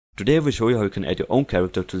Today I will show you how you can add your own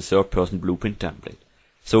character to the third-person blueprint template.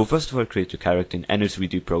 So first of all, create your character in any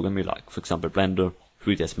 3D program you like, for example Blender,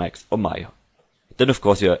 3ds Max or Maya. Then of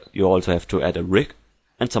course you also have to add a rig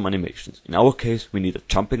and some animations. In our case we need a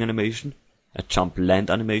jumping animation, a jump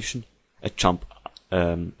land animation, a jump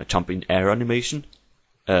in air animation,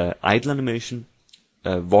 idle animation,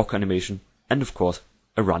 a walk animation, and of course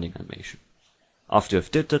a running animation. After you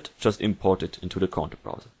have did that, just import it into the content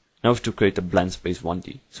browser. Now we have to create a blendspace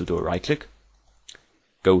 1D, so do a right click,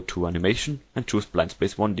 go to animation and choose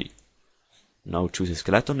blendspace 1D. Now choose a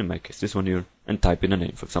skeleton, in my case this one here, and type in a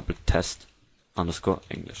name, for example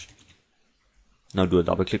test_English. Now do a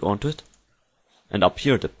double click onto it, and up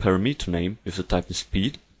here the parameter name you have to type in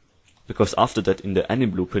speed, because after that in the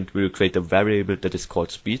anim blueprint we will create a variable that is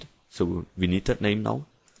called speed, so we need that name now.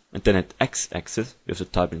 And then at x-axis you have to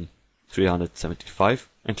type in 375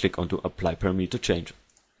 and click onto apply parameter change.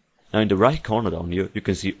 Now in the right corner down here you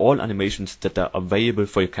can see all animations that are available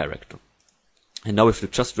for your character. And now we have to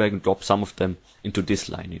just drag and drop some of them into this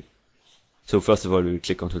line here. So first of all we will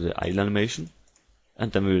click onto the idle animation,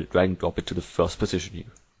 and then we will drag and drop it to the first position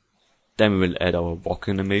here. Then we will add our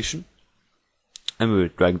walking animation, and we will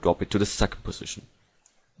drag and drop it to the second position.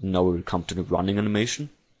 Now we will come to the running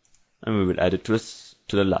animation, and we will add it to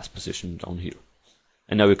the last position down here.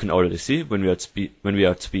 And now you can already see when we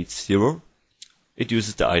are at speed 0, it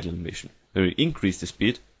uses the idle animation. When we increase the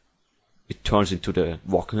speed, it turns into the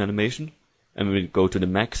walking animation, and when we go to the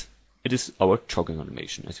max, it is our jogging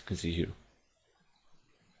animation, as you can see here.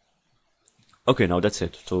 Okay, now that's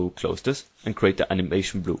it. So close this and create the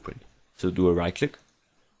animation blueprint. So do a right click,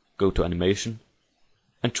 go to animation,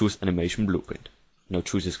 and choose animation blueprint. Now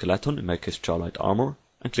choose a skeleton, in my case Charlight Armor,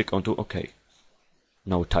 and click onto OK.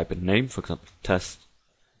 Now type in name, for example test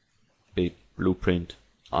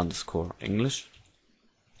blueprint_English,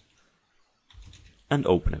 and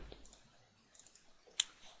open it.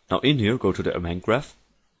 Now in here go to the event graph,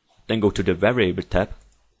 then go to the variable tab,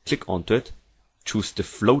 click onto it, choose the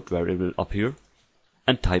float variable up here,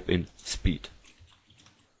 and type in speed.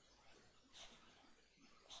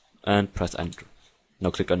 And press enter.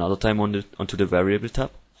 Now click another time onto the variable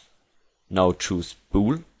tab. Now choose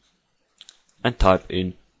bool, and type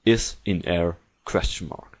in is in air ?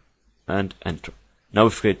 And enter. Now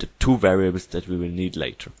we've created two variables that we will need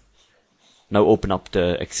later. Now open up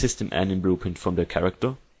the existing anim blueprint from the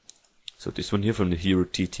character. So this one here from the hero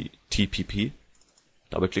TPP.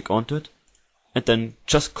 Double click onto it, and then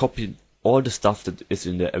just copy all the stuff that is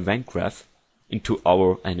in the event graph into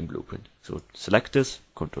our anim blueprint. So select this,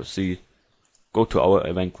 Ctrl C, go to our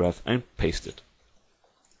event graph and paste it.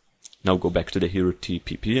 Now go back to the hero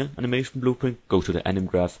TPP animation blueprint, go to the anim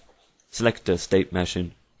graph, select the state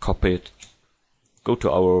machine, copy it, go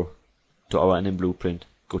to our anim blueprint,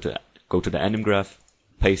 go to the anim graph,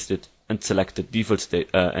 paste it, and select the default state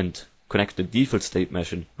and connect the default state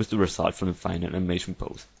machine with the result from the final animation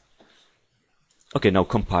pose. Okay, now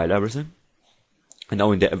compile everything. And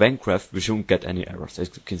now in the event graph we shouldn't get any errors, as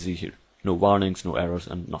you can see here. No warnings, no errors,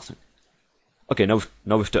 and nothing. Okay, now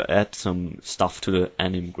we have to add some stuff to the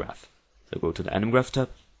anim graph. So go to the anim graph tab,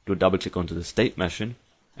 do a double click onto the state machine,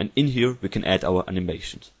 and in here we can add our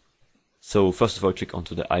animations. So first of all click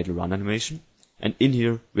onto the idle run animation, and in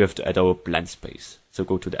here we have to add our blend space. So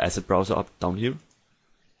go to the asset browser up down here,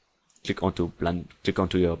 click onto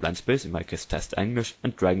your blend space, in my case test English,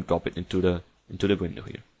 and drag and drop it into the window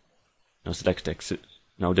here. Now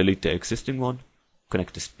now delete the existing one,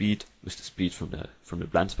 connect the speed with the speed from the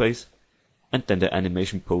blend space, and then the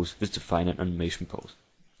animation pose with the final animation pose.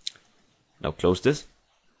 Now close this,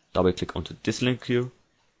 double click onto this link here,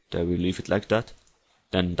 there we leave it like that,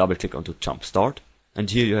 then double click onto jump start, and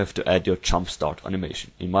here you have to add your jump start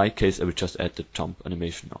animation. In my case I will just add the jump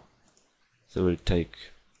animation now. So we'll take,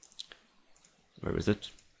 where is it?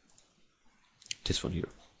 This one here.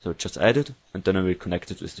 So just add it, and then I will connect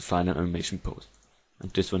it with the final animation pose.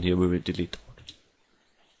 And this one here we will delete out.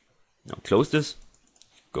 Now close this,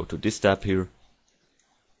 go to this tab here,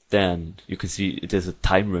 then you can see it is a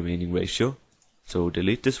time remaining ratio. So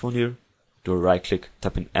delete this one here, do a right click,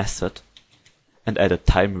 tap in asset, and add a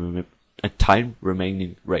time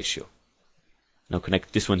remaining ratio. Now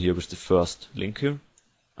connect this one here with the first link here,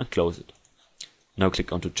 and close it. Now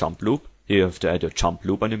click onto jump loop. Here you have to add your jump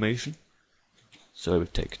loop animation. So I will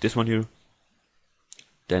take this one here,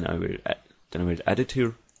 then I will add it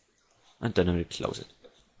here, and then I will close it.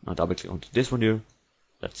 Now double click onto this one here,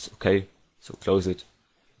 that's okay, so close it.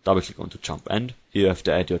 Double click onto jump end. Here you have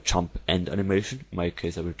to add your jump end animation. In my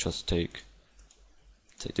case I will just take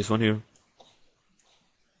this one here,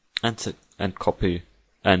 and copy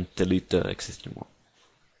and delete the existing one.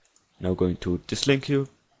 Now going to this link here,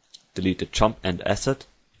 delete the jump and asset,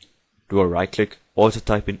 do a right click, also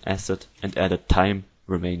type in asset and add a time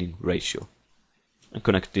remaining ratio. And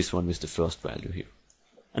connect this one with the first value here.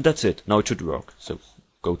 And that's it, now it should work. So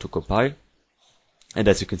go to compile, and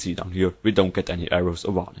as you can see down here, we don't get any errors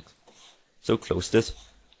or warnings. So close this,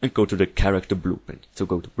 and go to the character blueprint. So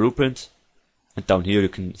go to blueprints, and down here you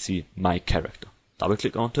can see my character. Double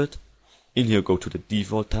click onto it, in here go to the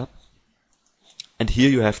default tab, and here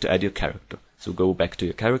you have to add your character. So go back to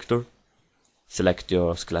your character, select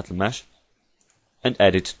your skeletal mesh, and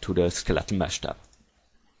add it to the skeletal mesh tab.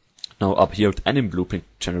 Now up here at anim blueprint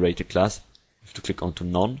generated class, you have to click onto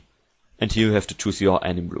none, and here you have to choose your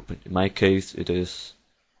anim blueprint. In my case it is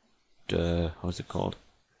the, how's it called?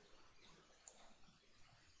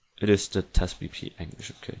 It is the test BP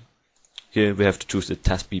English, okay. Here we have to choose the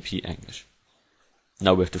test BP English.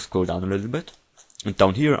 Now we have to scroll down a little bit, and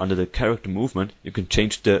down here under the character movement you can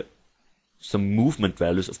change some movement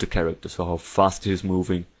values of the character, so how fast he is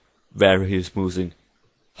moving, where he is moving,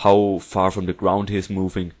 how far from the ground he is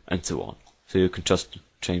moving, and so on. So you can just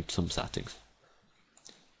change some settings.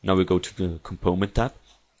 Now we go to the component tab.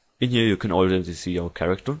 In here you can already see our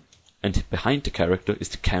character, and behind the character is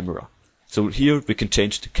the camera. So here we can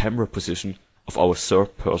change the camera position of our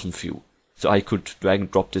third person view. So I could drag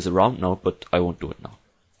and drop this around now, but I won't do it now.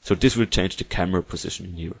 So this will change the camera position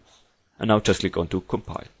in here. And now just click on to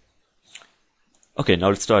compile. Okay, now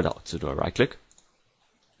let's start out. So do a right click,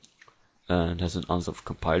 and has an unsolved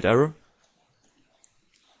compiled error.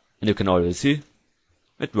 And you can already see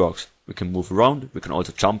it works. We can move around, we can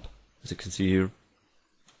also jump, as you can see here.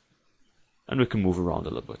 And we can move around a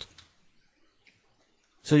little bit.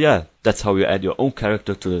 So yeah, that's how you add your own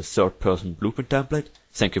character to the third person blueprint template.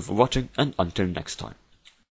 Thank you for watching, and until next time.